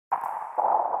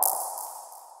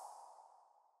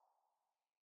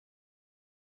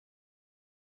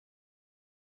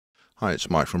Hi,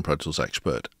 it's Mike from Pro Tools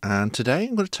Expert, and today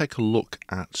I'm going to take a look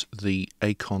at the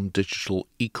Acon Digital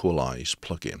Equalize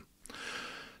plugin.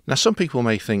 Now, some people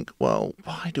may think, well,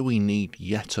 why do we need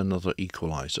yet another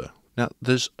equalizer? Now,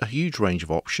 there's a huge range of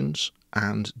options,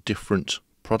 and different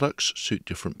products suit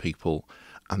different people,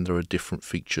 and there are different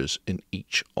features in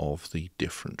each of the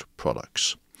different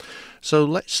products. So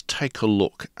let's take a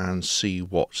look and see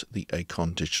what the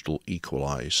Acon Digital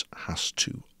Equalize has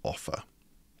to offer.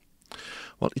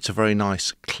 Well, it's a very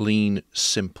nice, clean,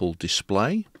 simple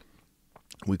display.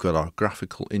 We've got our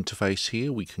graphical interface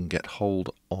here. We can get hold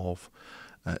of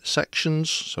sections.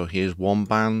 So here's one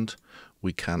band.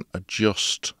 We can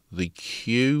adjust the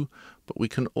cue, but we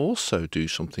can also do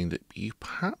something that you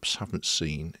perhaps haven't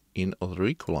seen in other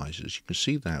equalizers. You can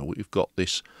see now we've got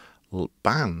this little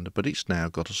band, but it's now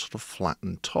got a sort of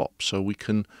flattened top. So we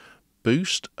can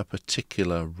boost a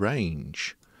particular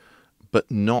range but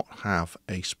not have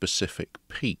a specific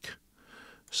peak.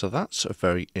 So that's a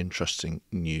very interesting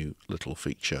new little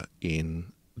feature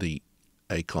in the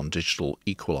Acon Digital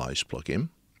Equalize plugin.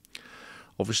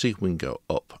 Obviously we can go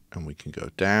up and we can go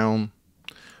down.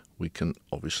 We can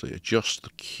obviously adjust the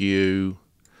cue,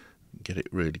 get it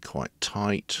really quite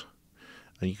tight.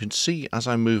 And you can see as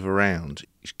I move around,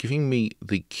 it's giving me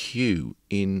the cue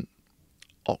in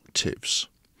octaves,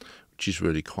 which is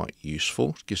really quite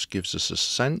useful. It just gives us a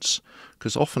sense,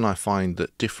 because often I find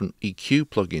that different EQ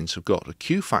plugins have got a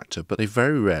cue factor, but they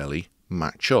very rarely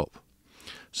match up.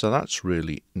 So that's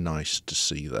really nice to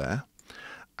see there.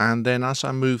 And then as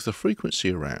I move the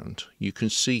frequency around, you can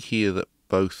see here that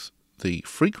both the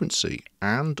frequency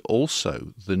and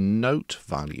also the note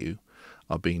value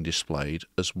are being displayed,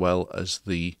 as well as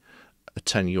the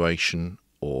attenuation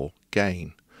or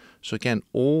gain. So again,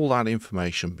 all that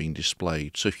information being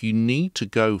displayed. So if you need to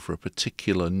go for a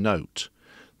particular note,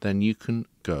 then you can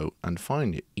go and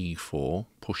find it. E4,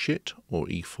 push it, or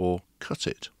E4, cut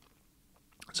it.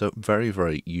 So very,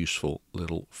 very useful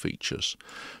little features.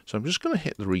 So I'm just going to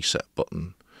hit the reset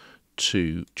button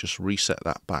to just reset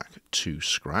that back to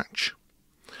scratch.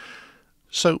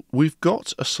 So we've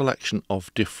got a selection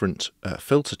of different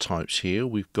filter types here.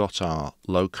 We've got our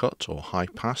low cut or high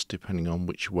pass, depending on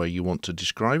which way you want to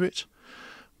describe it.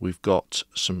 We've got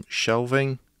some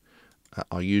shelving,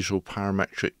 our usual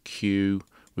parametric cue.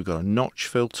 We've got a notch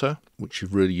filter, which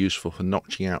is really useful for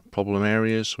notching out problem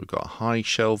areas. We've got a high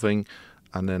shelving,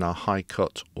 and then our high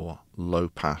cut or low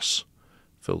pass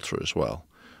filter as well,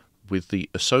 with the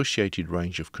associated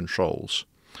range of controls.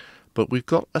 But we've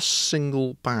got a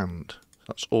single band.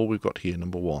 That's all we've got here,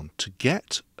 number one. To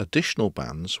get additional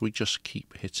bands, we just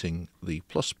keep hitting the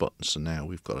plus button. So now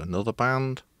we've got another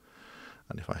band,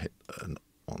 and if I hit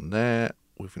on there,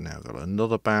 we've now got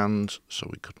another band, so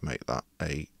we could make that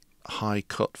a high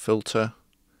cut filter.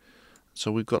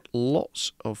 So we've got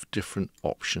lots of different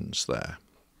options there.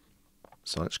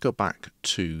 So let's go back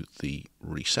to the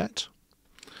reset,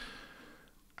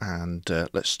 and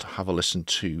let's have a listen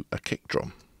to a kick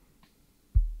drum.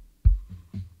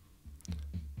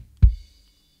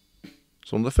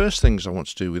 So one of the first things I want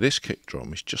to do with this kick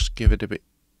drum is just give it a bit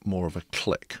more of a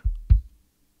click.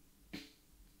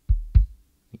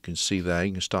 You can see there,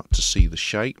 you can start to see the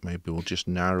shape. Maybe we'll just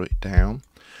narrow it down.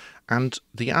 And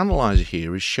the analyzer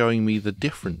here is showing me the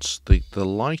difference. The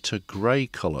lighter grey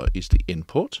colour is the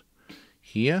input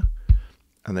here,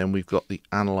 and then we've got the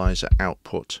analyzer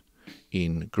output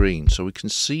in green. So we can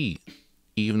see,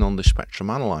 even on the spectrum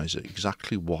analyzer,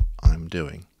 exactly what I'm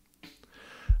doing.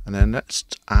 And then let's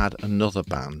add another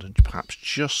band and perhaps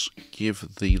just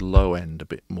give the low end a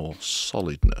bit more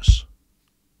solidness.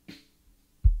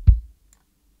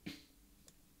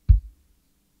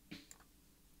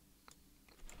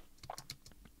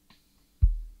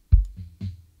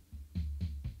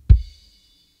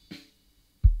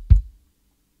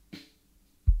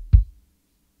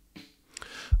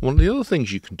 One of the other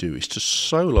things you can do is to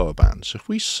solo a band. So if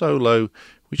we solo,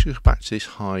 we just go back to this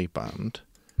high band.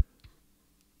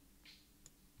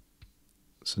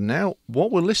 So now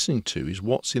what we're listening to is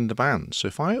what's in the band. So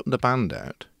if I open the band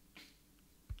out,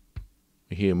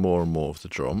 we hear more and more of the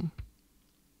drum.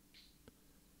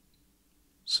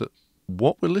 So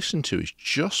what we're listening to is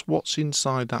just what's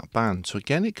inside that band. So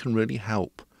again, it can really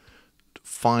help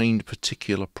find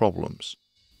particular problems.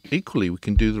 Equally, we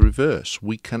can do the reverse.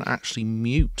 We can actually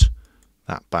mute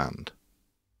that band.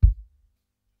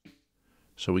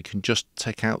 So we can just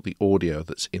take out the audio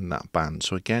that's in that band.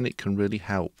 So again, it can really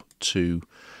help to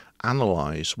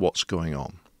analyze what's going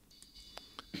on.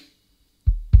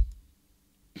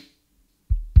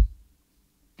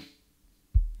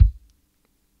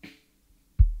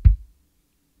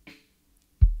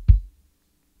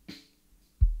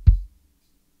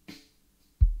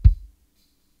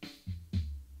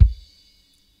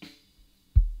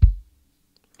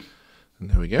 And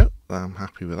there we go. I'm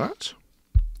happy with that.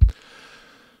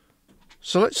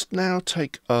 So let's now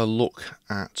take a look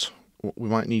at what we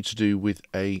might need to do with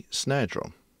a snare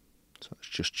drum. So let's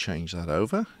just change that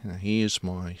over. Now here's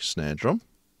my snare drum.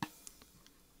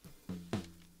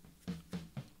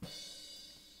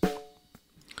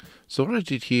 So what I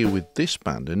did here with this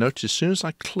band, I noticed as soon as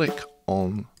I click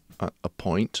on a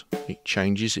point, it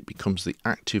changes, it becomes the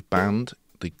active band,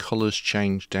 the colours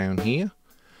change down here.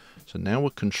 So now we're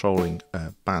controlling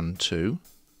band 2.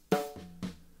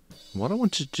 What I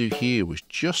wanted to do here was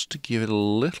just to give it a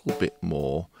little bit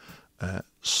more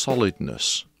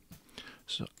solidness.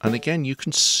 So, and again, you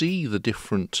can see the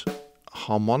different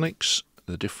harmonics,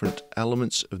 the different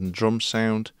elements of the drum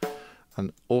sound,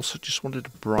 and also just wanted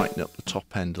to brighten up the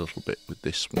top end a little bit with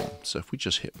this one. So if we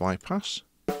just hit bypass.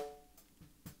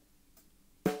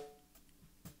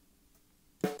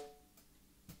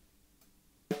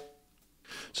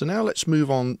 So now let's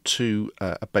move on to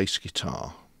a bass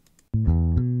guitar.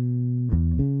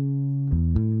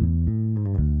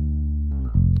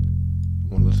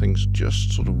 One of the things,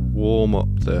 just sort of warm up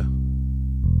the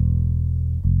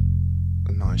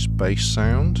nice bass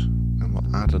sound, and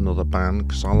we'll add another band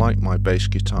because I like my bass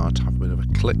guitar to have a bit of a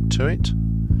click to it.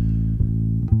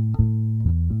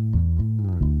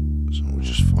 So we'll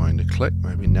just find a click,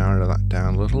 maybe narrow that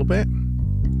down a little bit.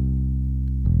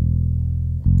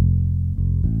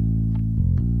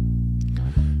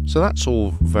 So that's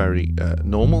all very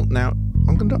normal. Now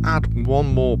I'm going to add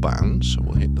one more band, so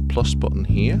we'll hit the plus button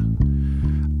here,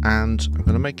 and I'm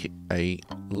going to make it a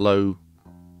low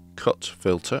cut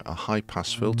filter, a high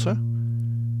pass filter,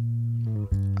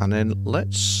 and then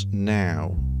let's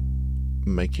now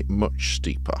make it much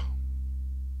steeper.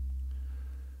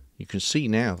 You can see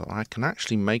now that I can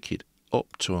actually make it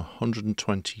up to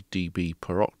 120 dB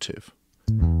per octave,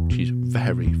 which is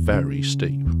very, very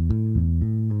steep.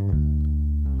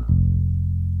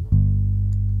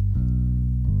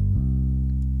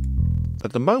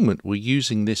 At the moment we're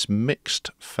using this mixed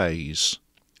phase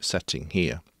setting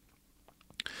here.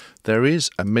 There is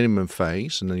a minimum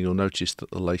phase, and then you'll notice that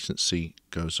the latency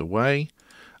goes away,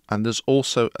 and there's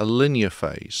also a linear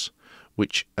phase,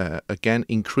 which again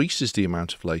increases the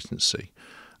amount of latency,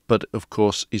 but of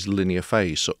course is linear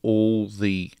phase, so all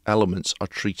the elements are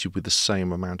treated with the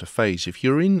same amount of phase. If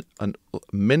you're in a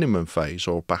minimum phase,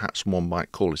 or perhaps one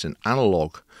might call it an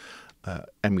analog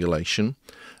emulation,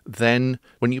 then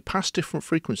when you pass different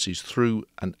frequencies through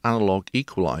an analog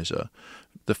equalizer,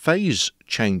 the phase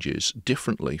changes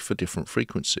differently for different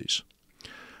frequencies.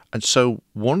 And so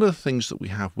one of the things that we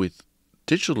have with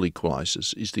digital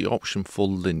equalizers is the option for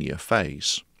linear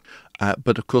phase.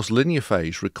 But of course linear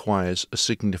phase requires a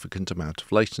significant amount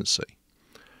of latency.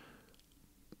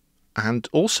 And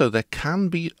also there can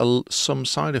be some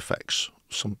side effects,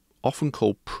 some often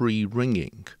called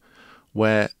pre-ringing,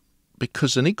 where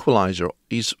because an equalizer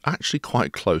is actually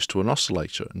quite close to an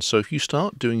oscillator, and so if you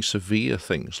start doing severe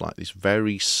things like this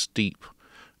very steep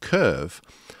curve,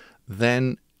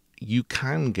 then you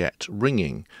can get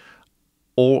ringing,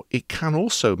 or it can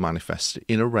also manifest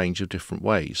in a range of different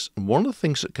ways. And one of the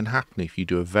things that can happen if you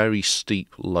do a very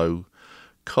steep low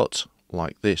cut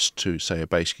like this to, say, a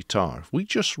bass guitar, if we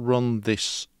just run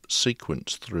this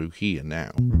sequence through here now,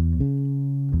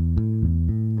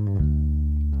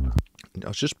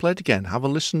 I'll just play it again. Have a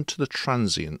listen to the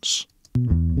transients.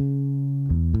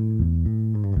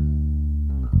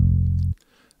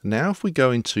 Now if we go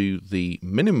into the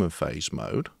minimum phase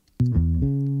mode,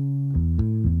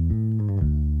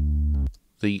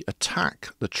 the attack,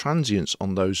 the transients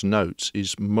on those notes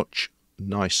is much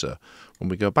nicer. When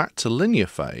we go back to linear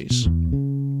phase,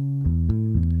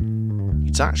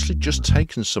 it's actually just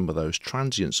taken some of those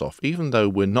transients off, even though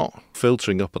we're not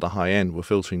filtering up at the high end, we're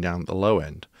filtering down at the low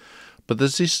end. But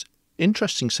there's this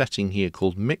interesting setting here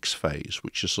called mix phase,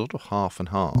 which is sort of half and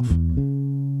half.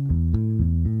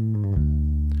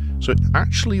 So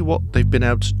actually what they've been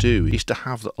able to do is to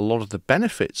have a lot of the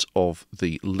benefits of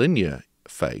the linear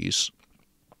phase,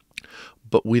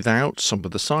 but without some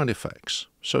of the side effects.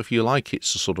 So if you like,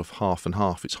 it's a sort of half and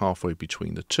half, it's halfway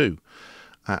between the two.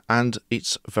 And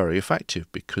it's very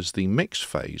effective because the mixed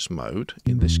phase mode,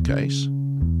 in this case,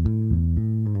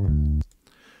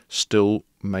 still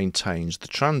maintains the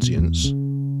transients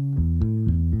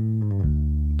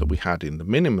that we had in the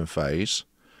minimum phase,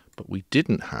 but we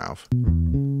didn't have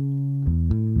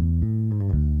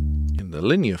in the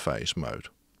linear phase mode.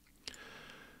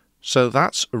 So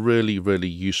that's a really, really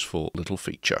useful little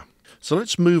feature. So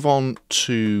let's move on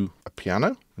to a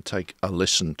piano and take a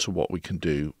listen to what we can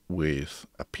do with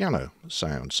a piano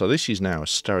sound. So this is now a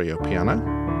stereo piano.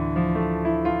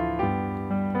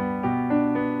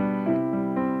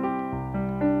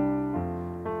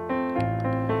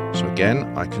 So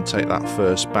again, I can take that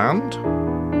first band, I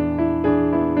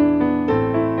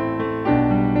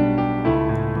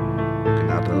can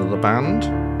add another band,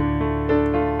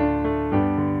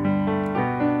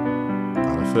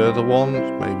 add a further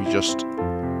one, maybe just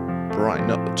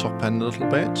brighten up the top end a little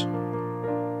bit.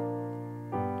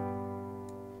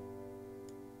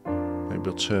 Maybe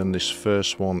I'll turn this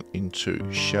first one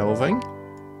into shelving.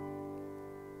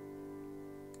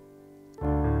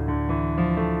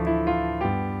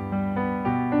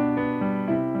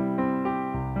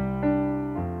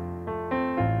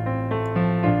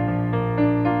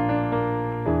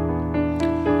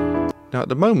 Now at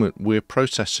the moment we're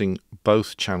processing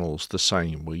both channels the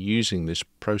same. We're using this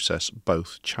process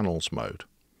both channels mode.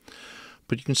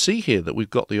 But you can see here that we've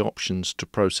got the options to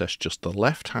process just the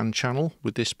left hand channel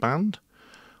with this band,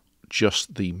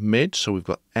 just the mid, so we've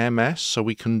got MS, so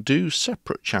we can do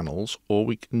separate channels or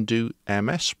we can do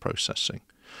MS processing.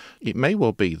 It may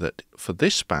well be that for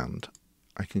this band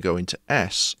I can go into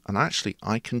S and actually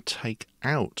I can take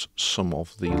out some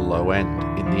of the low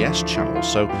end in the S channel.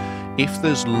 So if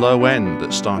there's low end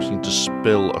that's starting to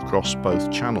spill across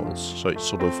both channels, so it's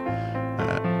sort of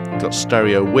got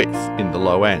stereo width in the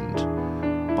low end,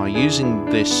 by using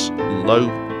this low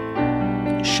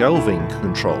shelving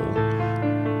control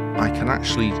I can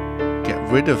actually get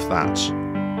rid of that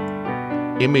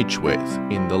image width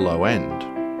in the low end.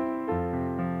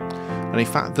 And in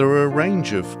fact there are a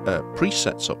range of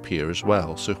presets up here as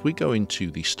well. So if we go into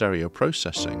the stereo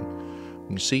processing, you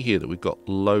can see here that we've got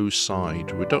low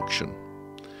side reduction.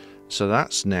 So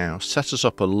that's now set us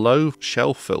up a low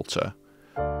shelf filter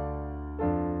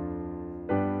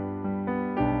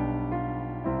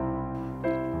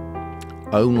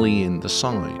only in the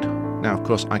side. Now of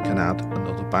course I can add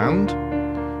another band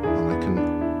and I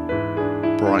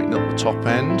can brighten up the top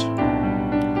end,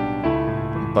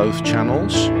 both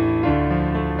channels.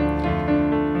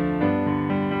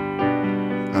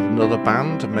 Add another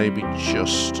band and maybe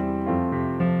just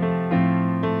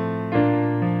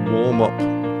warm up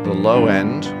the low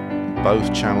end,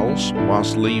 both channels,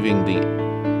 whilst leaving the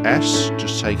S,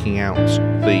 just taking out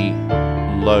the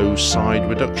low side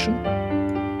reduction.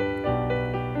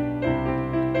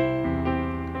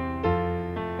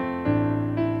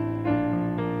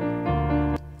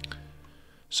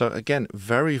 So again,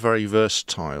 very, very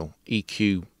versatile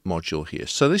EQ module here.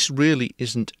 So this really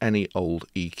isn't any old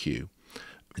EQ.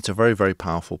 It's a very, very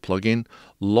powerful plugin.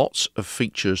 Lots of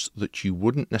features that you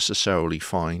wouldn't necessarily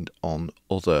find on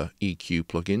other EQ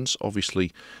plugins.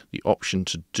 Obviously, the option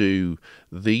to do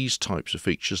these types of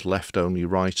features, left only,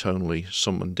 right only,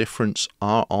 sum and difference,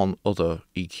 are on other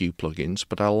EQ plugins,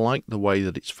 but I like the way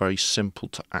that it's very simple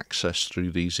to access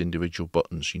through these individual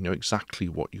buttons. You know exactly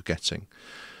what you're getting.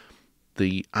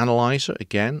 The analyzer,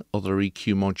 again, other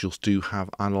EQ modules do have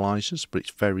analyzers, but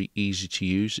it's very easy to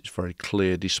use. It's very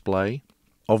clear display.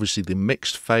 Obviously, the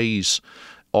mixed phase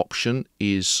option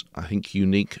is, I think,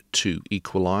 unique to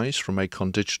Equalize from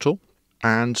Acon Digital.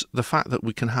 And the fact that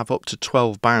we can have up to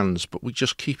 12 bands, but we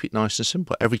just keep it nice and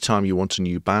simple. Every time you want a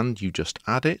new band, you just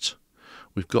add it.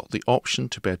 We've got the option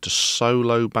to be able to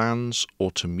solo bands or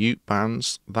to mute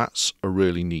bands. That's a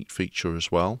really neat feature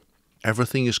as well.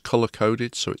 Everything is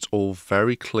color-coded, so it's all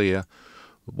very clear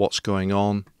what's going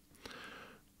on.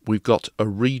 We've got a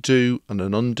redo and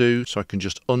an undo, so I can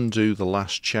just undo the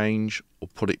last change or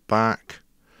put it back.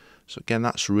 So again,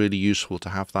 that's really useful to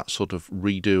have that sort of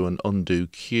redo and undo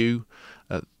cue.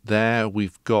 There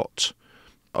we've got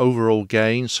overall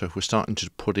gain, so if we're starting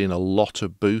to put in a lot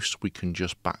of boost, we can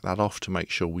just back that off to make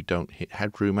sure we don't hit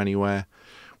headroom anywhere.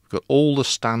 We've got all the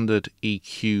standard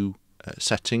EQ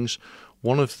settings.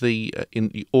 One of the, in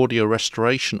the audio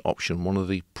restoration option, one of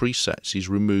the presets is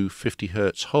remove 50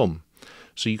 Hz hum.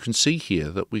 So you can see here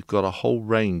that we've got a whole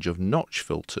range of notch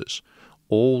filters,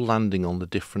 all landing on the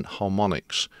different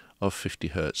harmonics of 50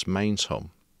 Hz mains hum.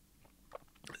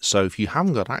 So if you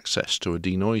haven't got access to a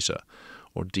denoiser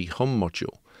or de-hum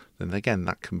module, then again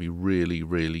that can be really,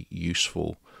 really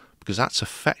useful, because that's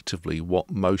effectively what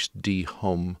most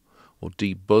de-hum or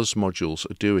de-buzz modules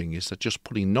are doing, is they're just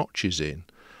putting notches in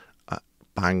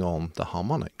bang on the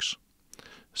harmonics.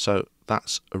 So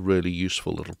that's a really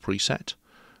useful little preset.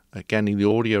 Again, in the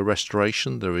audio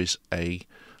restoration, there is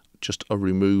just a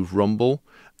remove rumble.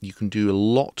 You can do a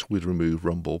lot with remove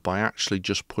rumble by actually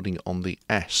just putting it on the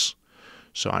S.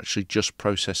 So actually just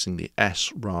processing the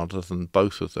S rather than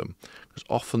both of them, because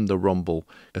often the rumble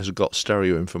has got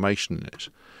stereo information in it.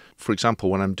 For example,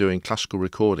 when I'm doing classical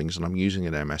recordings and I'm using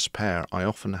an MS pair, I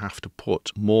often have to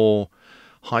put more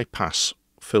high pass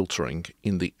filtering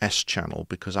in the S channel,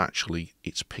 because actually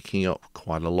it's picking up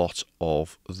quite a lot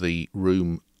of the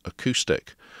room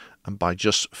acoustic, and by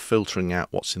just filtering out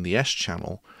what's in the S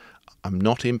channel, I'm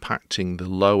not impacting the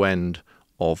low end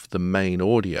of the main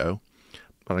audio,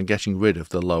 but I'm getting rid of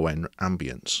the low end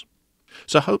ambience.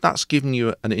 So I hope that's given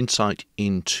you an insight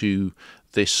into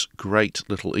this great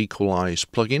little Equalize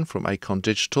plugin from Acon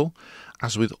Digital.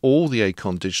 As with all the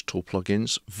Acon Digital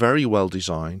plugins, very well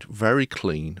designed, very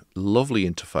clean, lovely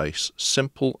interface,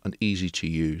 simple and easy to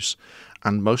use,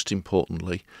 and most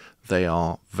importantly, they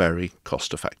are very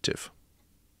cost effective.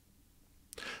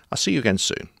 I'll see you again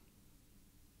soon.